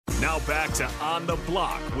Now back to On the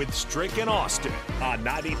Block with Strick and Austin on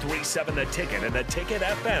 93.7 The Ticket and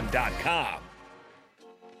theticketfm.com.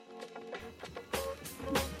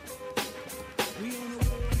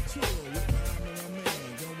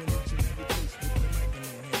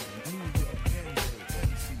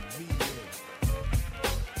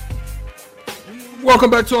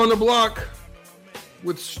 Welcome back to On the Block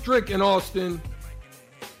with Strick and Austin.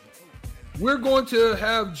 We're going to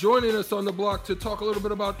have joining us on the block to talk a little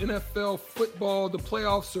bit about NFL football. The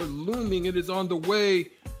playoffs are looming. It is on the way.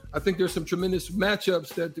 I think there's some tremendous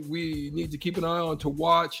matchups that we need to keep an eye on to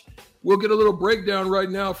watch. We'll get a little breakdown right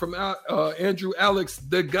now from Andrew Alix,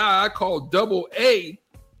 the guy I call Double A,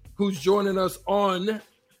 who's joining us on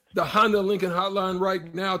the Honda Lincoln Hotline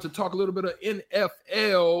right now to talk a little bit of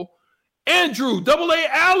NFL. Andrew, Double A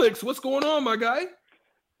Alix, what's going on, my guy?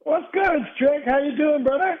 What's good, Strick? How you doing,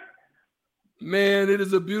 brother? Man, it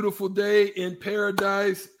is a beautiful day in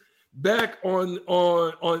paradise. Back on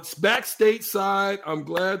back stateside. I'm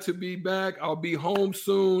glad to be back. I'll be home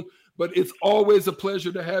soon, but it's always a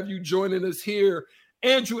pleasure to have you joining us here.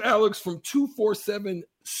 Andrew Alix from 247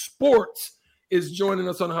 Sports is joining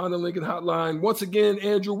us on Honda Lincoln Hotline. Once again,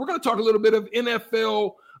 Andrew, we're going to talk a little bit of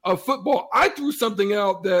NFL football. I threw something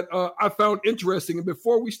out that I found interesting, and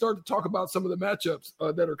before we start to talk about some of the matchups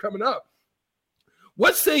that are coming up,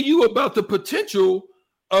 what say you about the potential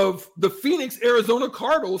of the Phoenix, Arizona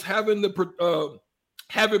Cardinals having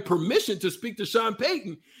permission to speak to Sean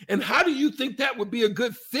Payton? And how do you think that would be a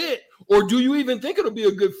good fit? Or do you even think it'll be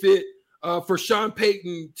a good fit for Sean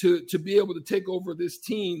Payton to be able to take over this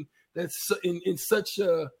team that's in such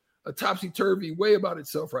a topsy-turvy way about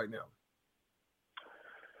itself right now?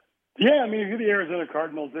 Yeah, I mean, if you're the Arizona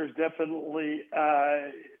Cardinals, there's definitely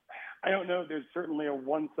I don't know. There's certainly a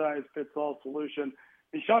one-size-fits-all solution.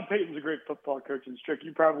 I mean, Sean Payton's a great football coach, and Strick,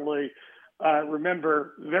 you probably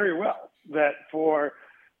remember very well that for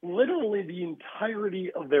literally the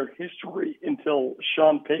entirety of their history until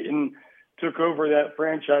Sean Payton took over that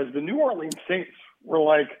franchise, the New Orleans Saints were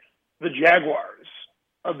like the Jaguars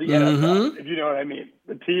of the NFL, if you know what I mean.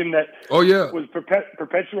 The team that was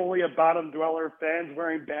perpetually a bottom dweller, fans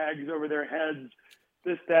wearing bags over their heads,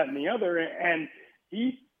 this, that, and the other. And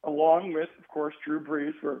he, along with, of course, Drew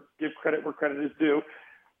Brees, for give credit where credit is due,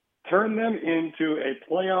 turned them into a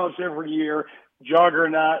playoffs every year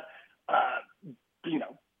juggernaut,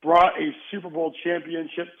 brought a Super Bowl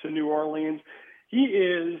championship to New Orleans. He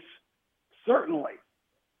is certainly,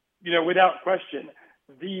 without question,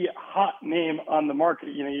 the hot name on the market.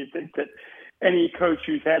 You'd think that any coach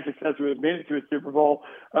who's had success who has made it to a Super Bowl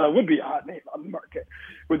would be a hot name on the market.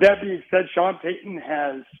 With that being said, Sean Payton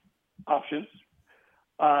has options.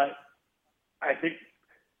 I think,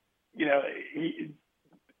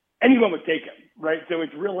 anyone would take him, right? So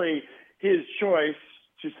it's really his choice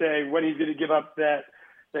to say when he's going to give up that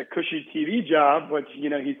cushy TV job, which,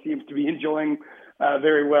 he seems to be enjoying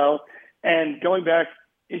very well, and going back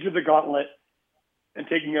into the gauntlet and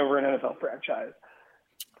taking over an NFL franchise.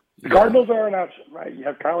 The Cardinals are an option, right? You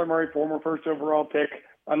have Kyler Murray, former first overall pick,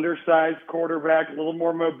 undersized quarterback, a little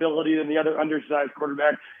more mobility than the other undersized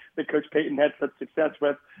quarterback that Coach Payton had such success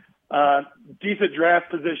with. Decent draft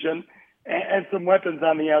position and some weapons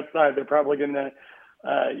on the outside. They're probably going to,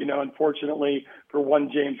 unfortunately for one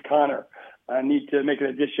James Conner, need to make an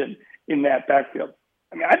addition in that backfield.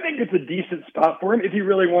 I mean, I think it's a decent spot for him if he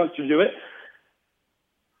really wants to do it.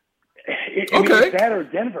 I mean, it's that or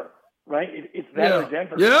Denver, right? It's that or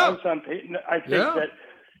Denver. Yeah. Sean Payton, I think that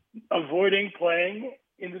avoiding playing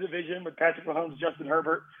in the division with Patrick Mahomes, Justin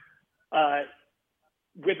Herbert,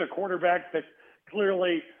 with a quarterback that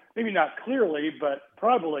clearly, maybe not clearly, but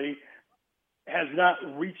probably has not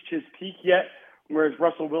reached his peak yet, whereas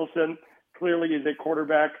Russell Wilson clearly is a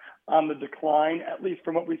quarterback on the decline, at least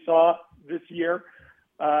from what we saw this year.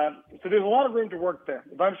 So there's a lot of room to work there.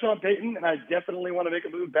 If I'm Sean Payton, and I definitely want to make a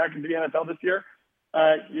move back into the NFL this year,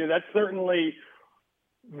 that's certainly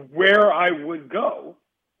where I would go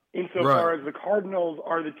insofar as the Cardinals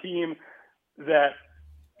are the team that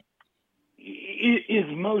is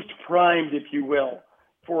most primed, if you will,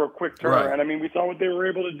 for a quick turnaround. Right. I mean, we saw what they were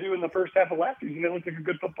able to do in the first half of last season. They looked like a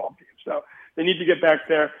good football team. So they need to get back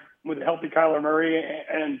there with a healthy Kyler Murray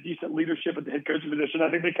and decent leadership at the head coaching position.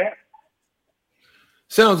 I think they can.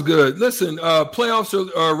 Sounds good. Listen, playoffs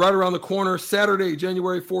are right around the corner. Saturday,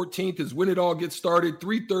 January 14th is when it all gets started,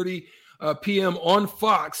 3:30 p.m. on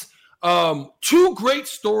Fox. Two great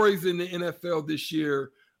stories in the NFL this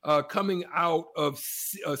year coming out of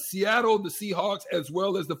Seattle, the Seahawks, as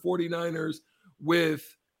well as the 49ers,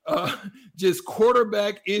 with just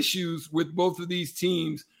quarterback issues with both of these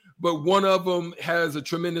teams. but one of them has a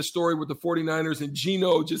tremendous story with the 49ers, and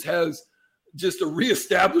Geno just has just a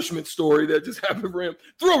reestablishment story that just happened for him.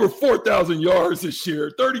 Threw over 4,000 yards this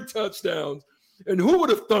year, 30 touchdowns, and who would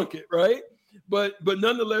have thunk it, right? But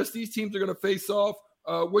nonetheless, these teams are going to face off.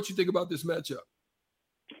 What you think about this matchup?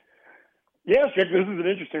 Yeah, Chick, this is an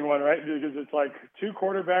interesting one, right? Because it's like two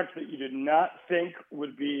quarterbacks that you did not think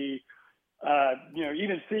would be,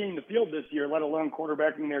 even seeing the field this year, let alone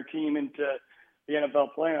quarterbacking their team into the NFL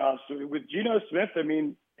playoffs. With Geno Smith, I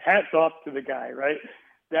mean, hats off to the guy, right?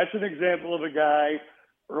 That's an example of a guy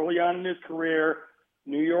early on in his career,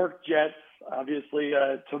 New York Jets, obviously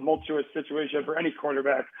a tumultuous situation for any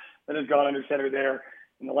quarterback that has gone under center there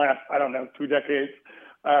in the last, 2 decades.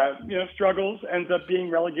 Struggles, ends up being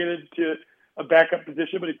relegated to a backup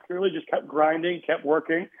position, but he clearly just kept grinding, kept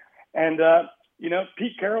working. And,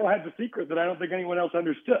 Pete Carroll had the secret that I don't think anyone else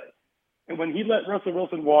understood. And when he let Russell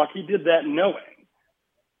Wilson walk, he did that knowing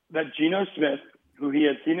that Geno Smith, who he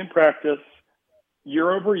had seen in practice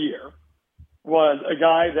year over year, was a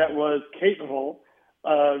guy that was capable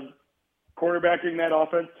of quarterbacking that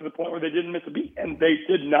offense to the point where they didn't miss a beat. And they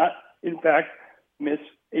did not, in fact, miss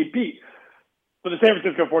a beat. But the San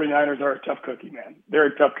Francisco 49ers are a tough cookie, man. They're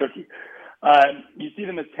a tough cookie. You see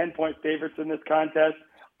them as 10-point favorites in this contest.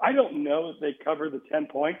 I don't know if they cover the 10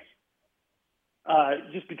 points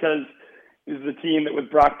just because this is a team that with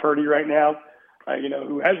Brock Purdy right now,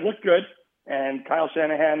 who has looked good, and Kyle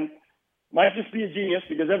Shanahan might just be a genius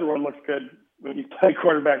because everyone looks good when you play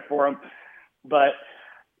quarterback for him. But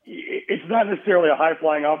it's not necessarily a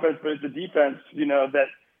high-flying offense, but it's a defense, that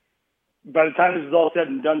by the time this is all said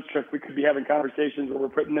and done, Strick, we could be having conversations where we're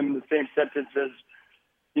putting them in the same sentence as,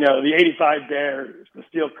 the 85 Bears, the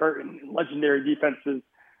Steel Curtain, legendary defenses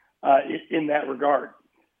in that regard.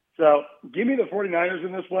 So give me the 49ers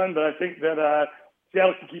in this one, but I think that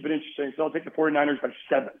Seattle can keep it interesting. So I'll take the 49ers by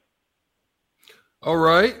 7. All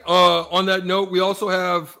right. On that note, we also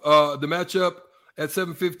have the matchup at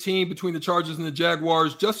 7:15 between the Chargers and the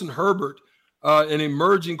Jaguars. Justin Herbert, an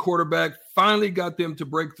emerging quarterback, finally got them to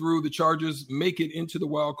break through. The Chargers make it into the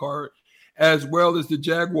wild card, as well as the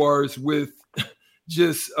Jaguars with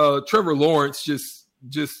just Trevor Lawrence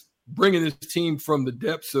just bringing his team from the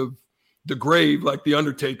depths of the grave like the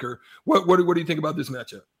Undertaker. What do you think about this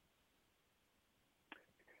matchup?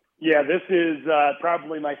 Yeah, this is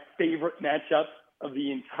probably my favorite matchup of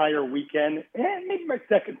the entire weekend, and maybe my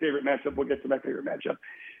second favorite matchup. We'll get to my favorite matchup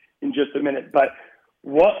in just a minute. But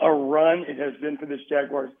what a run it has been for this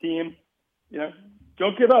Jaguars team.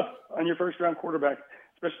 Don't give up on your first-round quarterback,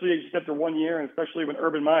 especially just after 1 year, and especially when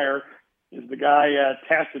Urban Meyer is the guy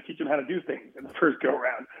tasked to teach him how to do things in the first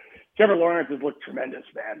go-around. Trevor Lawrence has looked tremendous,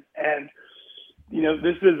 man. And,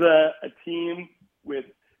 this is a team with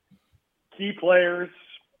key players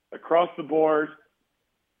across the board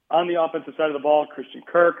on the offensive side of the ball. Christian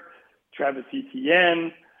Kirk, Travis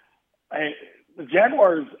Etienne. The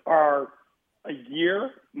Jaguars are a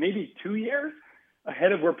year, maybe 2 years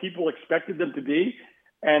ahead of where people expected them to be.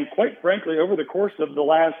 And quite frankly, over the course of the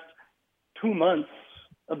last 2 months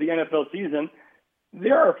of the NFL season,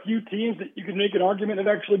 there are a few teams that you could make an argument have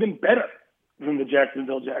actually been better than the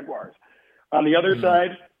Jacksonville Jaguars. On the other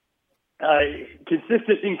side,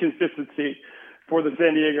 consistent inconsistency for the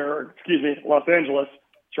Los Angeles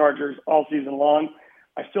Chargers all season long.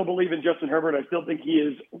 I still believe in Justin Herbert. I still think he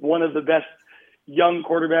is one of the best young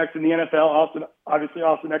quarterbacks in the NFL. Obviously,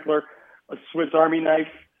 Austin Eckler, a Swiss Army knife.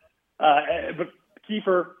 But key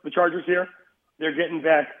for the Chargers here, they're getting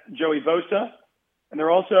back Joey Bosa, and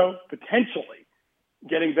they're also potentially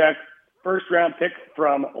getting back first-round pick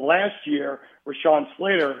from last year, Rashawn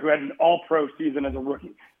Slater, who had an all-pro season as a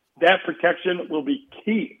rookie. That protection will be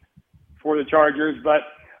key for the Chargers, but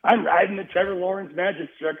I'm riding the Trevor Lawrence magic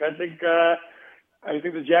trick. I think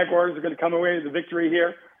the Jaguars are going to come away with the victory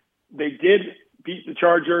here. They did beat the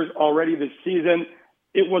Chargers already this season.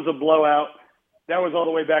 It was a blowout. That was all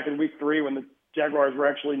the way back in week 3 when the Jaguars were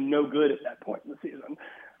actually no good at that point in the season.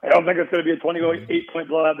 I don't think it's going to be a 28-point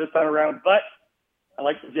blowout this time around, but I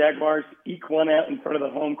like the Jaguars to eke one out in front of the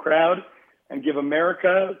home crowd and give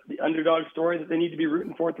America the underdog story that they need to be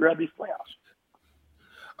rooting for throughout these playoffs.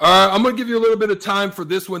 I'm going to give you a little bit of time for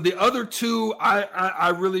this one. The other two, I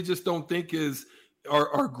really just don't think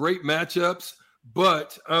are great matchups,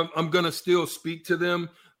 but I'm going to still speak to them.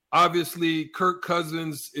 Obviously, Kirk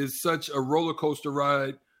Cousins is such a roller coaster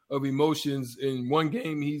ride of emotions. In one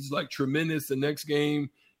game, he's like tremendous. The next game,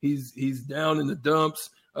 he's down in the dumps.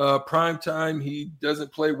 Prime time, he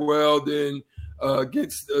doesn't play well. Then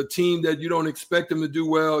against a team that you don't expect him to do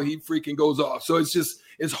well, he freaking goes off. So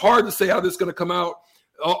it's hard to say how this is going to come out.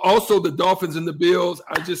 Also, the Dolphins and the Bills.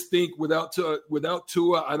 I just think without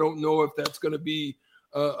Tua, I don't know if that's going to be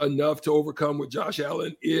enough to overcome what Josh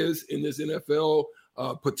Allen is in this NFL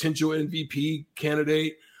potential MVP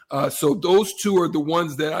candidate. So those two are the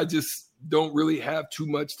ones that I just don't really have too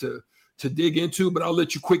much to dig into, but I'll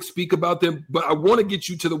let you quick speak about them. But I want to get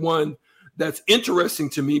you to the one that's interesting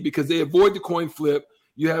to me because they avoid the coin flip.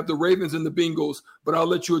 You have the Ravens and the Bengals, but I'll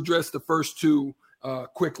let you address the first two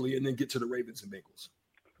quickly and then get to the Ravens and Bengals.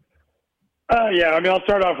 Yeah, I mean, I'll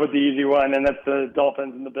start off with the easy one, and that's the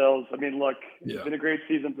Dolphins and the Bills. I mean, look, It's been a great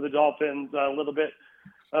season for the Dolphins. A little bit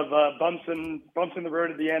of bumps in the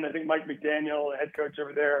road at the end. I think Mike McDaniel, the head coach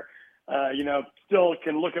over there, still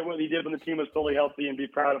can look at what he did when the team was fully healthy and be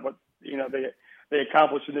proud of what they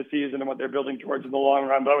accomplished in the season and what they're building towards in the long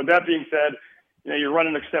run. But with that being said, you're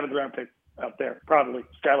running a 7th round pick out there, probably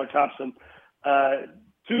Skylar Thompson. 2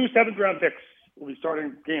 7th round picks will be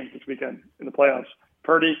starting games this weekend in the playoffs.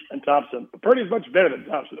 Purdy and Thompson. But Purdy is much better than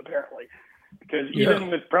Thompson, apparently, because even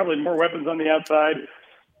with probably more weapons on the outside,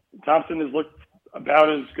 Thompson has looked about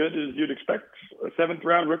as good as you'd expect a 7th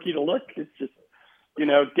round rookie to look. It's just,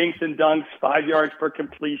 dinks and dunks, 5 yards per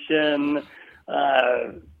completion,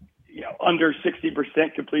 under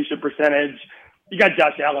 60% completion percentage. You got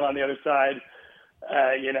Josh Allen on the other side,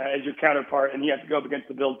 as your counterpart, and you have to go up against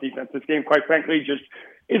the Bills defense. This game, quite frankly, just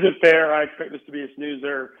isn't fair. I expect this to be a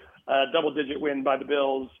snoozer. Double-digit win by the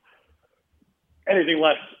Bills. Anything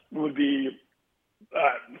less would be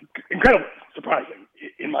incredibly surprising,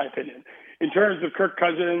 in my opinion. In terms of Kirk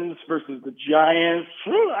Cousins versus the Giants,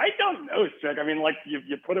 I don't know, Strick. I mean,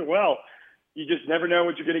 you put it well. You just never know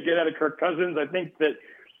what you're going to get out of Kirk Cousins. I think that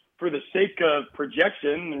for the sake of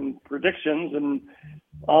projection and predictions and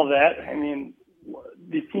all that, I mean,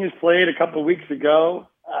 these teams played a couple of weeks ago.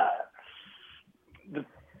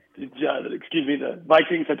 The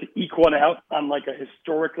Vikings had to eke one out on like a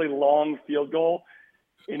historically long field goal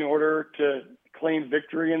in order to claim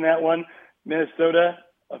victory in that one. Minnesota,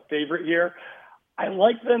 a favorite here. I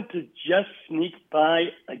like them to just sneak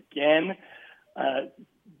by again.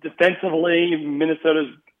 Defensively,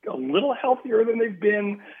 Minnesota's a little healthier than they've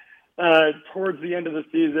been towards the end of the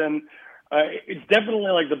season. It's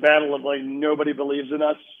definitely like the battle of like nobody believes in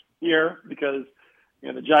us here because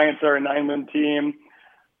the Giants are a 9-win team.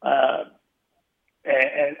 And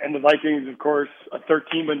the Vikings, of course, a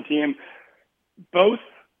 13-win team. Both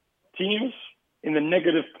teams in the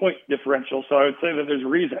negative point differential, so I would say that there's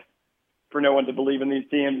reason for no one to believe in these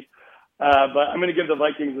teams. But I'm going to give the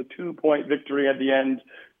Vikings a 2-point victory at the end.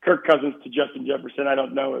 Kirk Cousins to Justin Jefferson. I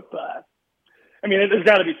don't know if there's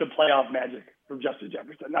got to be some playoff magic from Justin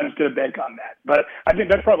Jefferson. I'm just going to bank on that. But I think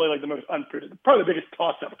that's probably like the most unpredictable, probably the biggest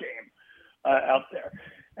toss-up game out there.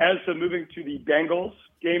 As to moving to the Bengals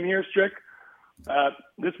game here, Strick,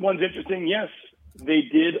 this one's interesting. Yes, they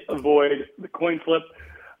did avoid the coin flip,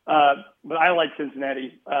 but I like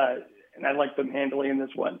Cincinnati, and I like them handily in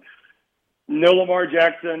this one. No Lamar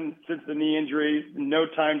Jackson since the knee injury, no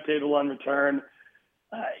timetable on return.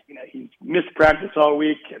 He's missed practice all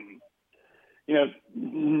week,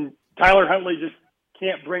 and Tyler Huntley just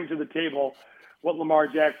can't bring to the table what Lamar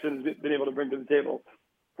Jackson has been able to bring to the table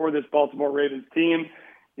for this Baltimore Ravens team.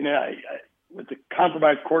 With the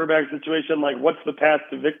compromised quarterback situation, like what's the path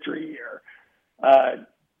to victory here?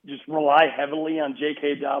 Just rely heavily on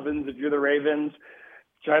J.K. Dobbins if you're the Ravens.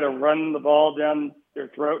 Try to run the ball down their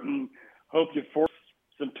throat and hope you force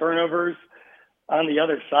some turnovers on the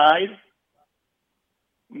other side.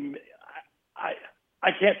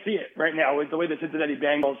 I can't see it right now with the way the Cincinnati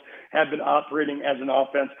Bengals have been operating as an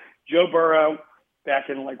offense. Joe Burrow, back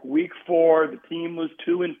in like week 4, the team was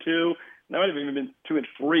 2-2. That might have even been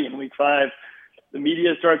 2-3 in week 5. The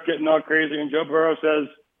media starts getting all crazy, and Joe Burrow says,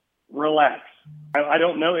 relax. I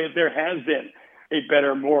don't know if there has been a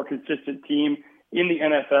better, more consistent team in the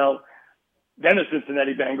NFL than the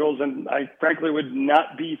Cincinnati Bengals, and I frankly would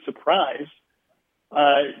not be surprised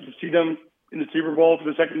to see them in the Super Bowl for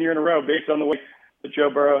the second year in a row based on the way that Joe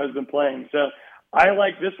Burrow has been playing. So I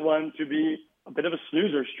like this one to be a bit of a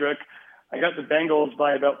snoozer, Strick. I got the Bengals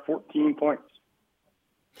by about 14 points.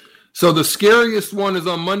 So the scariest one is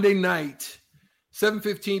on Monday night,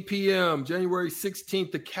 7:15 p.m., January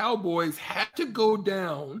 16th. The Cowboys had to go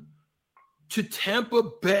down to Tampa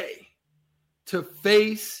Bay to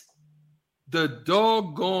face the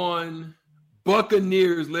doggone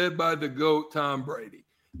Buccaneers led by the GOAT, Tom Brady.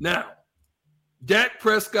 Now, Dak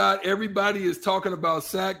Prescott, everybody is talking about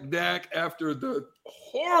sack Dak after the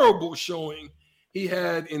horrible showing he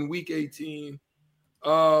had in Week 18.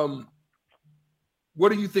 What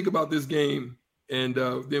do you think about this game? And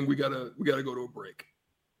then we gotta go to a break.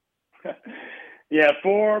 Yeah,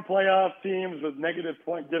 4 playoff teams with negative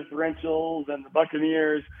point differentials, and the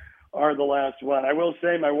Buccaneers are the last one. I will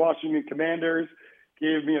say my Washington Commanders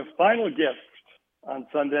gave me a final gift on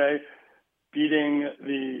Sunday, beating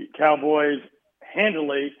the Cowboys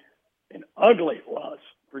handily. An ugly loss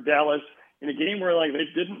for Dallas in a game where they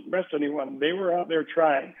didn't rest anyone. They were out there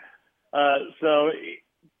trying. So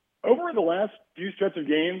over the last few stretch of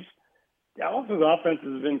games, Dallas's offense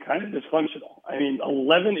has been kind of dysfunctional. I mean,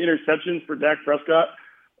 11 interceptions for Dak Prescott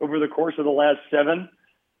over the course of the last 7.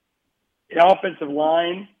 The offensive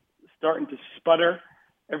line starting to sputter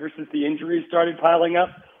ever since the injuries started piling up.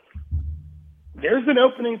 There's an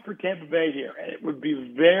opening for Tampa Bay here, and it would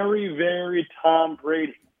be very, very Tom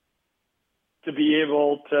Brady to be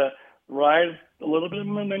able to ride a little bit of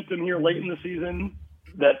momentum here late in the season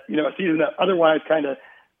a season that otherwise kind of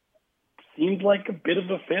seemed like a bit of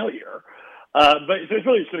a failure. But so it's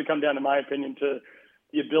really just going to come down, in my opinion, to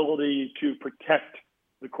the ability to protect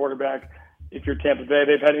the quarterback. If you're Tampa Bay,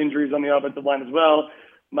 they've had injuries on the offensive line as well.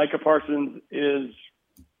 Micah Parsons is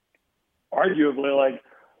arguably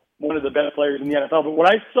one of the best players in the NFL. But what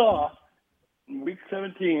I saw in Week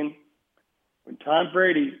 17, when Tom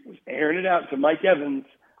Brady was airing it out to Mike Evans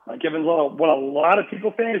won a lot of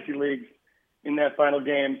people fantasy leagues in that final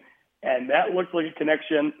game, and that looked like a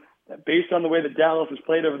connection that, based on the way that Dallas has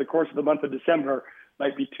played over the course of the month of December,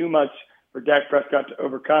 might be too much for Dak Prescott to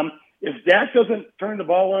overcome. If Dak doesn't turn the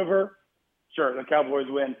ball over, sure, the Cowboys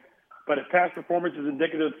win. But if past performance is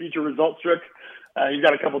indicative of future results, Strick, you've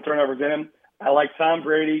got a couple turnovers in him. I like Tom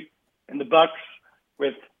Brady and the Bucs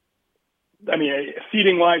with,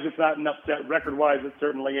 seeding-wise, it's not an upset. Record-wise, it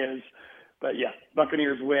certainly is. But, yeah,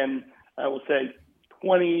 Buccaneers win, I will say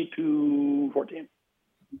 20-14.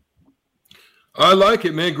 I like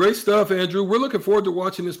it, man. Great stuff, Andrew. We're looking forward to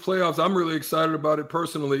watching this playoffs. I'm really excited about it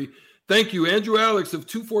personally. Thank you. Andrew Alix of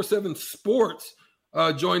 247 Sports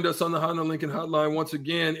joined us on the Honda Lincoln Hotline once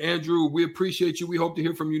again. Andrew, we appreciate you. We hope to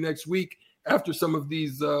hear from you next week after some of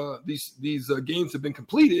these games have been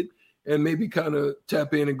completed, and maybe kind of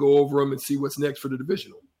tap in and go over them and see what's next for the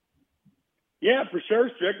divisional. Yeah, for sure,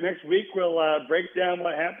 Strick. Next week we'll break down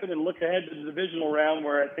what happened and look ahead to the divisional round,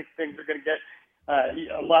 where I think things are going to get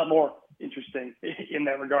a lot more interesting in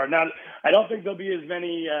that regard. Now, I don't think there'll be as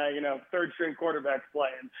many, third-string quarterbacks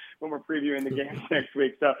playing when we're previewing the games next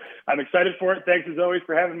week. So I'm excited for it. Thanks, as always,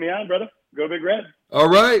 for having me on, brother. Go Big Red. All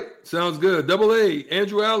right. Sounds good. Double A,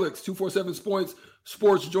 Andrew Alix, 247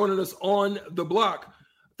 Sports, joining us on the block.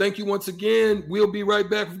 Thank you once again. We'll be right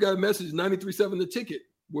back. We've got a message, 93.7 The Ticket.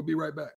 We'll be right back.